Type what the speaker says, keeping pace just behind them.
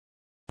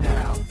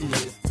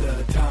It's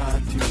the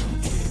time to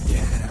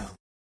get down.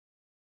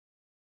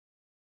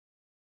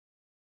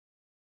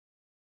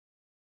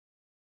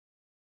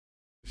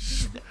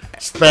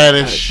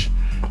 Spanish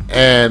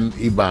and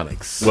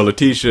Ebonics. Well,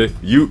 Letitia,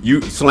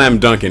 you slam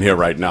dunking here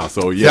right now,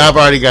 so yeah. Yeah, I've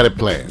already got it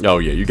planned. Oh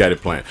yeah, you got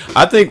it planned.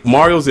 I think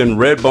Mario's in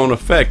Redbone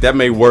Effect. That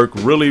may work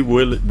really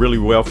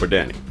well for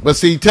Dani. But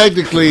see,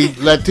 technically,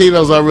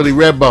 Latinos are really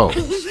red bones.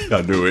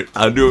 I'll do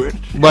it.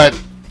 But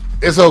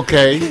it's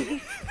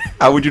okay.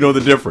 How would you know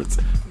the difference?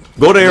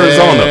 Go to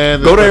Arizona.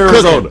 Man, Go to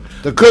Arizona.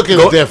 The cooking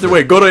is different.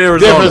 Wait, go to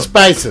Arizona. Different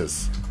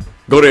spices.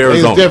 Go to They use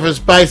Arizona. different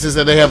spices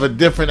and they have a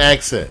different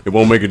accent. It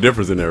won't make a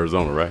difference in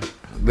Arizona, right?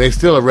 They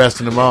still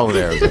arresting them all in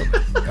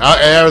Arizona. In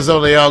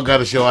Arizona, they all got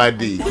to show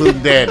ID,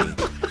 including Dani.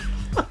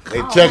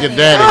 They checking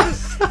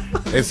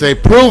Dani. They say,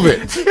 prove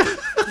it.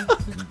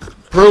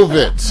 Prove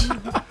it.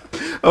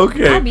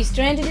 Okay. I'd be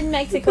stranded in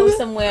Mexico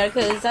somewhere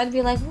because I'd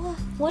be like,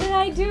 what did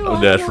I do? Oh,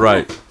 that's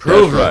right.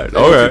 Prove That's it.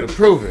 right. All right.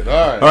 Prove it.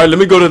 All right. All right, let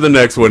me go to the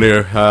next one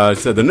here.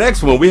 So the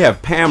next one, we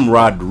have Pam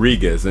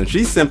Rodriguez, and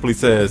she simply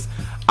says,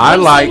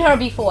 I've seen her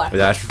before.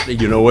 That's,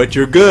 you know what,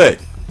 you're good.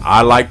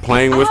 I like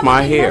playing with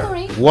my hair.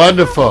 Memory.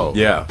 Wonderful.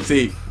 Yeah.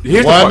 See,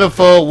 here's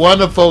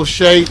Wonderful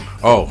shape.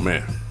 Oh,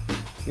 man.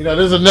 You know,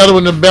 there's another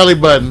one in the belly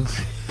button.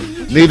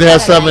 Need to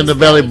have something in the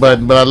belly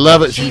button, but I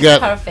love it. She She's got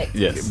perfect.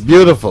 Yes.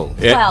 beautiful.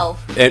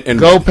 12. And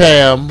Go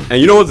Pam.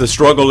 And you know what the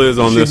struggle is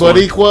on She this one?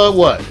 Boricua,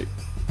 what?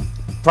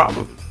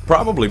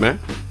 Probably, man.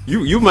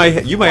 You may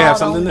have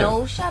something there.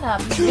 No, shut up.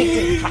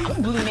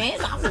 Probably, man.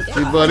 She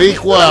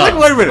Boricua.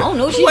 Wait a minute. Oh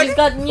no, she just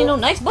got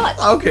nice butt.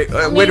 Okay,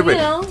 mean, wait a minute.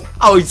 you know.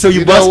 Oh, so you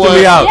You know busted what?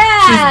 me out.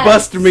 Yes. She's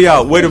busted me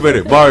out. Wait a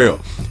minute, Mario.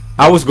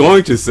 I was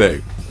going to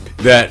say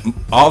that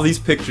all these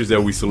pictures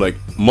that we select,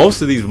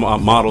 most of these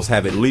models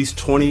have at least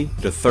 20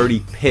 to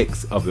 30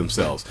 pics of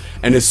themselves.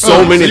 And there's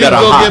so many so you that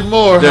are go hot. get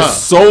more, There's huh?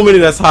 so many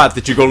that's hot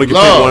that you're going to get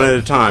picked Lord. one at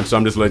a time. So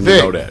I'm just letting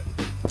Vic. you know that.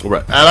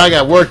 Right. And I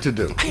got work to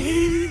do.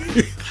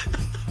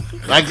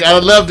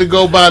 I'd love to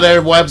go by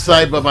their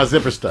website, but my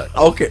zipper's stuck.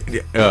 Okay.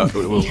 Well,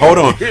 hold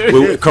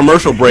on.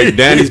 Commercial break.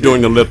 Danny's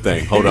doing the lip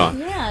thing. Hold on.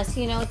 Yes,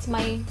 it's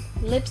my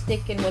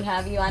lipstick and what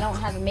have you. I don't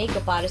have a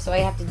makeup artist, so I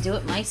have to do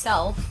it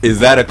myself. Is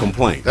that a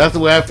complaint? That's the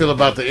way I feel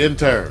about the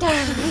interns.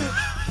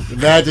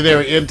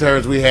 Imaginary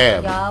interns we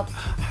have. Yup.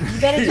 You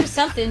better do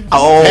something.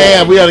 Oh.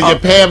 Pam, we got to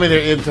get Pam in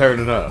there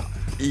interning up.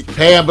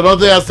 Pam, but don't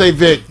think I'll say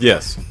Vic.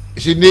 Yes.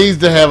 She needs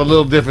to have a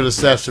little different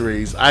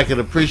accessories. I can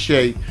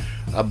appreciate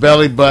a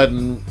belly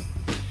button.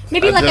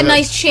 Maybe like a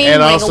nice chain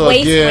and ring, also, a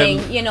waist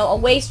again, ring, a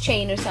waist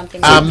chain or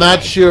something. I'm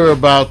not sure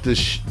about the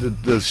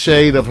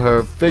shade of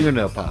her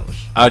fingernail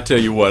polish. I'll tell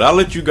you what. I'll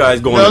let you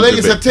guys go No, on. I think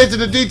it's attention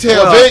to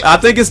detail, Well, Vic. I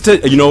think it's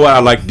you know what? I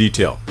like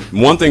detail.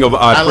 One thing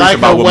I like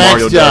about her what wax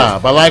Mario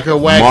job. does. I like her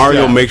wax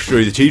Mario job. makes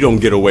sure that he don't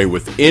get away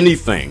with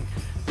anything.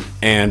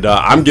 And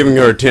I'm giving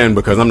her a 10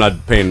 because I'm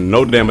not paying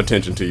no damn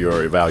attention to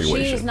your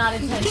evaluation. She is not a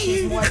 10.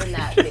 She's more than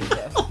that, Victor.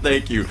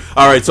 Thank you.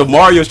 All right, so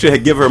Mario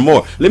should give her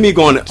more. Let me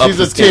go on. She's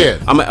a 10.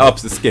 I'm gonna up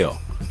the scale.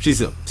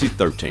 She's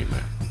 13,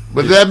 man.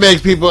 But that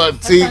makes people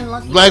see.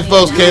 unlucky Black to me.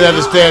 folks can't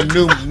understand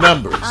new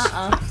numbers.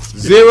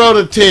 0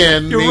 to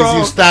 10 You're means wrong.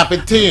 you stop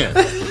at 10.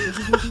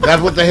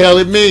 That's what the hell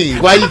it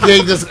means. Why you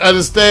can't just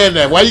understand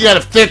that? Why you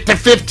got to fit to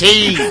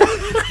 15?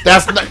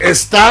 It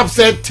stops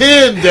at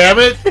 10. Damn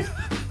it!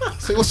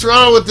 See what's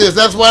wrong with this?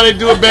 That's why they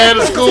do it bad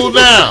at school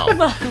now.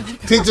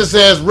 Teacher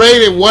says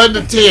rated 1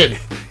 to 10,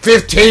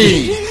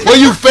 15. Well,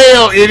 you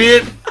fail,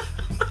 idiot.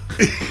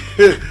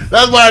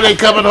 That's why they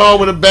coming home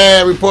with a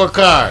bad report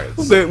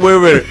cards. Wait a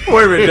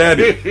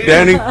minute,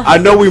 Danny. I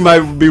know we might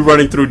be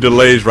running through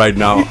delays right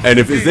now, and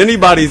if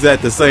anybody's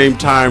at the same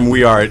time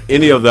we are at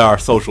any of our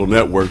social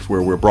networks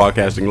where we're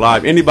broadcasting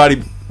live,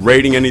 anybody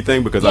rating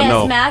anything? Because I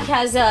know Mac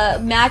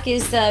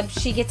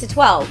she gets a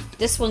 12.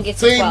 This one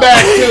gets a See, 12.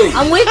 Mac too.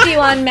 I'm with you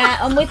on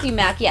Mac. I'm with you,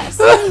 Mac. Yes.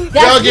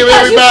 Y'all give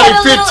everybody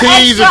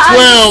 15s and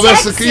 12.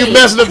 That's you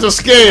messing up the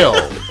scale.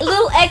 A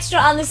little extra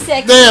on the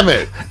sexy. Damn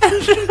it.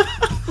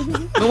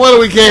 No wonder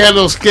we can't have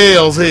those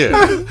scales here.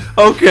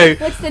 okay.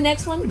 What's the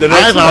next one? The I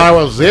next thought I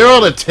was 0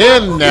 to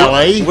 10 now,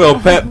 eh? Well,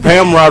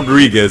 Pam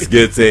Rodriguez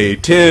gets a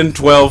 10,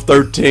 12,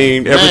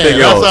 13, everything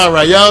Man, else. that's all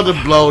right. Y'all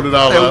just blowed it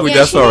all up. Yeah,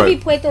 that's she all will right.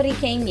 be Puerto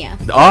Riqueña.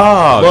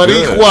 Ah,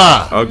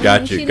 Boricua. good. Oh,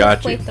 got She you, lives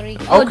got you. Puerto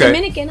Rico. Oh, Okay.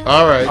 Dominican.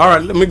 All right. All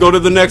right, let me go to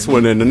the next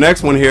one. And the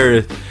next one here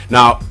is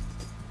now,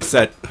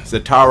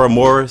 Satara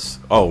Morris.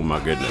 Oh my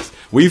goodness,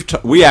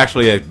 we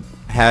actually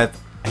had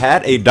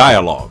a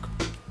dialogue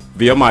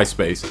via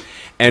MySpace,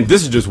 and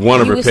this is just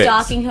one of her You were picks.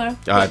 stalking her,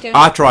 Victor?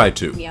 I tried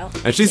to, Yep.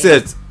 and she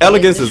says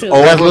elegance the is truth.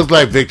 That over. looks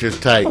like Victor's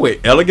type.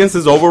 Wait, elegance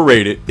is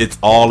overrated. It's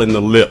all in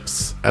the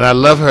lips. And I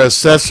love her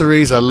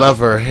accessories. I love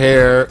her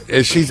hair.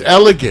 And she's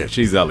elegant.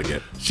 She's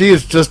elegant. She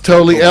is just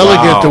totally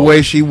elegant the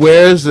way she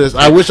wears this.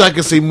 I wish I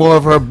could see more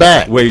of her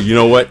back. Wait, you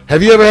know what?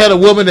 Have you ever had a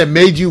woman that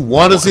made you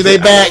want to see their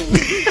back?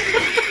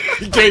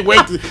 You can't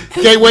wait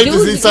to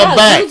see some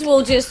back. Dudes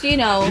will just,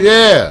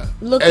 Yeah.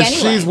 look and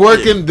anyway. she's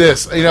working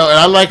this, and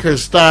I like her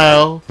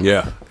style.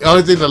 Yeah. The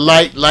only thing, the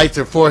lights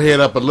her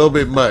forehead up a little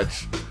bit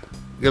much.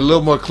 Get a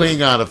little more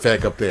Klingon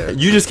effect up there.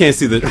 You just can't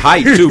see the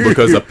height too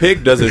because a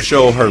pig doesn't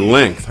show her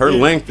length. Her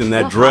length in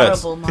that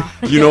dress. Horrible, Ma.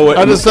 You know what?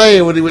 I'm just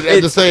saying what he was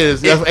just saying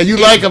is, and you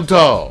like him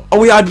tall.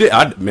 Oh yeah, I did.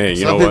 Man,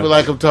 you know Some what? people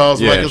like him tall.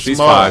 Some Yeah, like him she's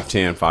small.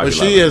 5'10", 5'11". But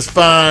she is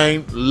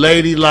fine,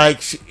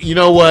 ladylike. You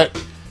know what?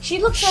 She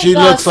looks like She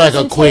looks like a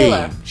Susan queen.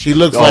 Taylor She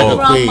looks Oh. like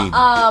a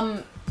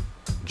queen.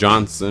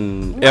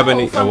 Johnson, No,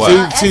 Ebony, or from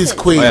what? She's Essence.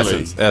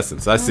 queenly.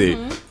 Essence. I see.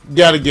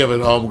 Gotta give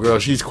it home, girl.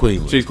 She's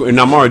queenly. She's cool.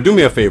 Now, Mara, do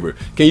me a favor.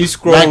 Can you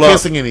scroll Not up?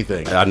 kissing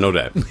anything. I know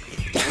that.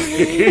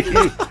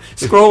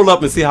 Scroll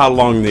up and see how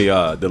long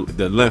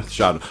the length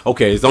shot.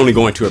 Okay, it's only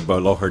going to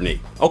below her knee.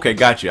 Okay,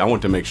 got you. I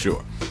want to make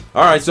sure.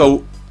 All right,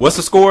 so what's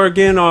the score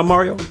again,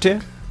 Mario?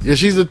 10? Yeah,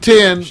 she's a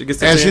 10, She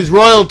gets a and 10. she's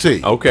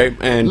royalty. Okay,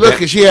 and Look,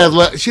 she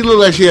looks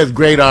like she has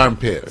great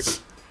armpits.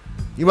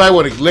 You might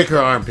want to lick her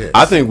armpits.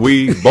 I think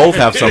we both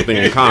have something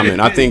in common.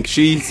 I think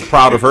she's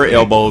proud of her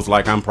elbows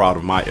like I'm proud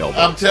of my elbows.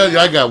 I'm telling you,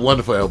 I got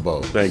wonderful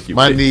elbows. Thank you.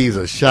 My knees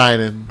are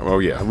shining. Oh,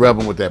 yeah. I rub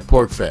them with that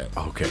pork fat.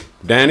 Okay.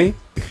 Danny?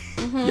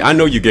 Yeah, I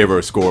know you gave her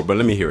a score, but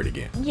let me hear it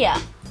again. Yeah.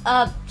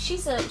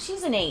 She's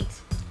an 8.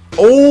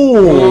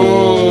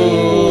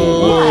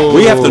 Oh!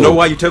 We have to know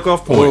why you took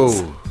off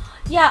points. Whoa.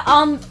 Yeah,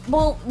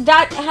 well,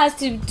 that has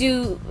to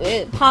do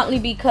partly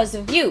because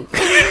of you.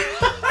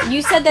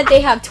 You said that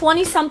they have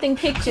 20-something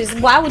pictures.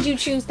 Why would you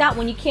choose that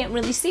when you can't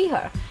really see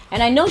her?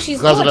 And I know she's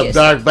Because of the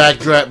gorgeous.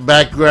 dark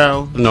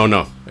background.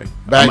 No.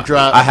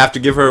 Backdrop. I have to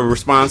give her a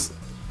response.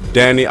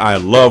 Danny, I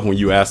love when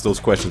you ask those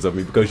questions of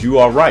me because you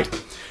are right.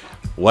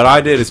 What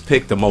I did is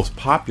pick the most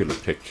popular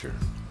picture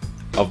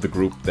of the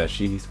group that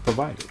she's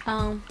provided.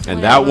 And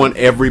that one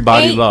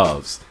everybody 8.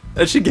 loves.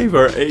 And she gave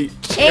her 8.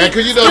 Yeah,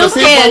 because you know the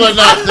people are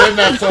not, they're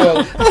not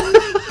so.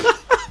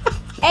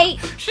 8.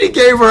 She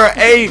gave her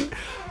 8.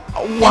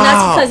 Wow. And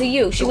that's because of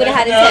you. She would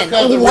have had a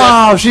 10.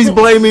 Wow, she's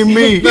blaming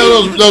me.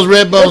 No, those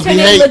red bones What's her be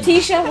name? hating.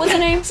 Letitia? What's her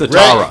name?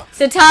 Satara.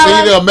 See,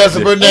 Satara. they'll mess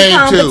up her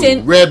name too.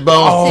 Incompetent. Red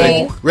bone.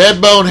 See? Red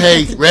bone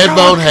hate. Red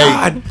bone hate.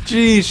 God,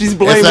 geez, she's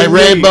blaming It's like me.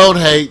 red bone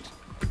hate.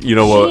 You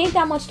know She what? ain't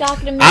that much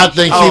darker than me. I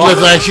think she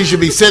looks like she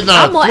should be sitting on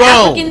I'm a more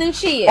throne. African than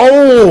she is.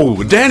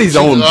 Oh, Danny's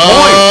on point.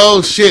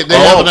 Oh shit! They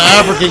having an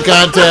African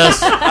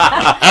contest.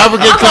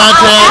 African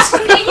contest.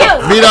 African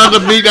you. Meet on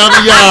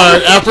the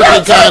yard.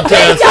 African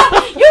contest.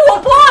 You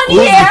were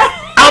born here.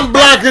 I'm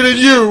blacker than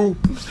you.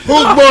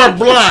 Who's more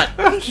black?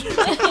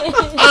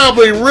 I'll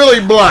be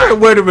really black.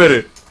 Wait a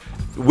minute.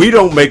 We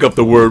don't make up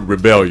the word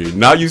rebellion.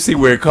 Now you see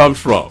where it comes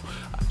from.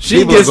 She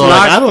People gets are going,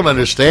 I knocked. don't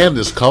understand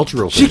this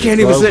cultural. She thing can't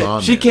that even goes say.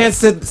 on She there. can't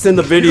send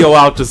the video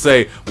out to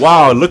say,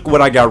 "Wow, look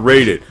what I got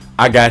rated.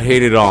 I got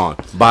hated on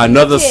by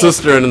another did.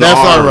 sister in the That's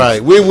arms." all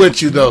right. We're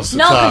with you though,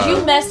 No, because you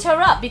Satara. messed her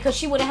up because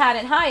she would have had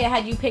it higher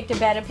had you picked a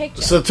better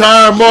picture.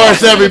 Satara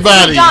Morris,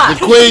 everybody, Stop.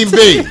 the Queen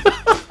Bee.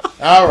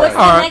 All What's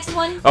right. the next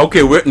one?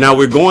 Okay,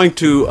 we're going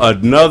to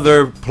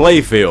another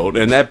playfield,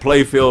 and that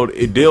playfield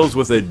it deals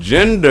with a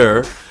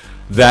gender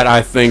that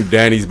I think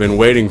Danny's been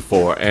waiting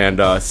for,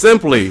 and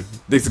simply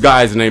this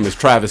guy's name is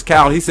Travis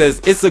Cal. He says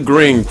it's a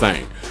green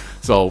thing,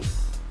 so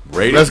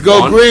rated Let's go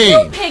 1. You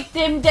green. picked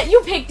him.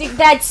 You picked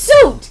that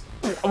suit.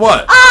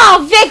 What?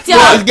 Oh, Victor.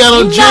 Yeah, he's got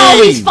on No,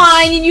 jeans. he's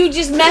fine, and you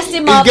just messed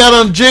him He's up. got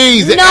on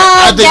jeans. No,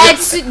 I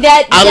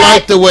think I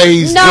like the way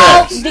he's no,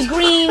 dressed. the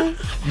green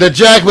The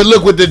jacket, but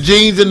look with the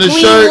jeans and the Green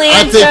shirt. I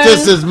Lantern, think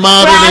this is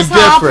modern and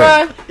different.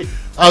 grasshopper.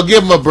 I'll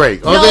give him a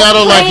break. Only No, thing I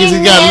don't like is he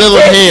Green got little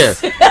hair.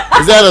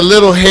 Lanterns. Is that a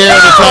little hair on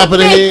the top of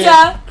the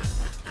head?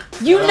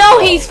 Victor, you know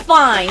he's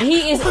fine.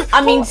 He is,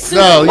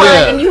 super No, fine,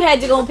 yeah. and you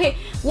had to go pick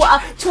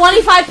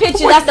 25 pictures.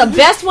 That's the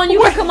best one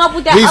you could come up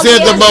with. That He said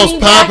the ugly-ass most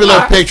green popular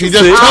jacket. picture. He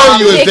just See? told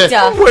you is Victor.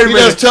 that. Wait a He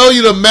minute. just told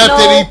you the method.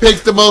 No. He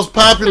picks the most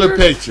popular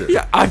picture.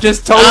 Yeah, I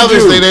just told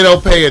Obviously, you. they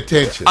don't pay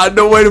attention. I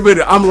know. Wait a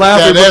minute. I'm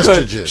laughing That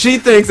because estrogen. she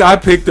thinks I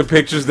picked the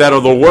pictures that are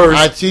the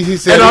worst. He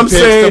said And he I'm picks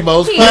saying- the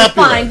most He is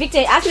popular. fine,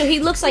 Victor. Actually, he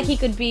looks like he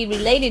could be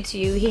related to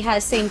you. He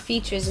has same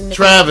features in the.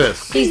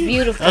 Travis. He's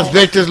beautiful. That's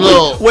Victor's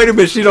little Wait a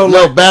minute. She don't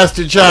little like.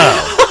 bastard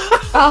child.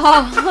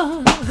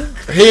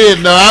 He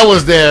didn't know I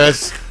was there.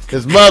 It's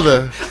his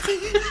mother.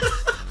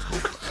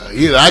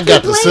 I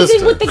got the Blends in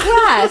sister. with the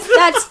grass.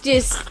 That's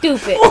just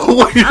stupid.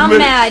 Wait a I'm minute.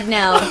 mad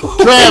now.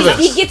 Travis.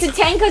 He gets a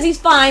 10 because he's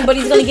fine, but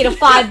he's gonna get a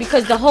 5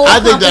 because the whole. I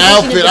think the composition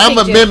outfit. is the I'm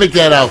gonna picture. mimic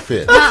that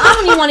outfit. Nah, I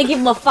don't even want to give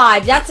him a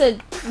 5. That's a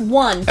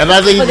 1. And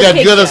I think for he's the got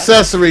good picture.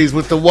 accessories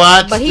with the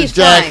watch, But the he's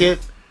jacket.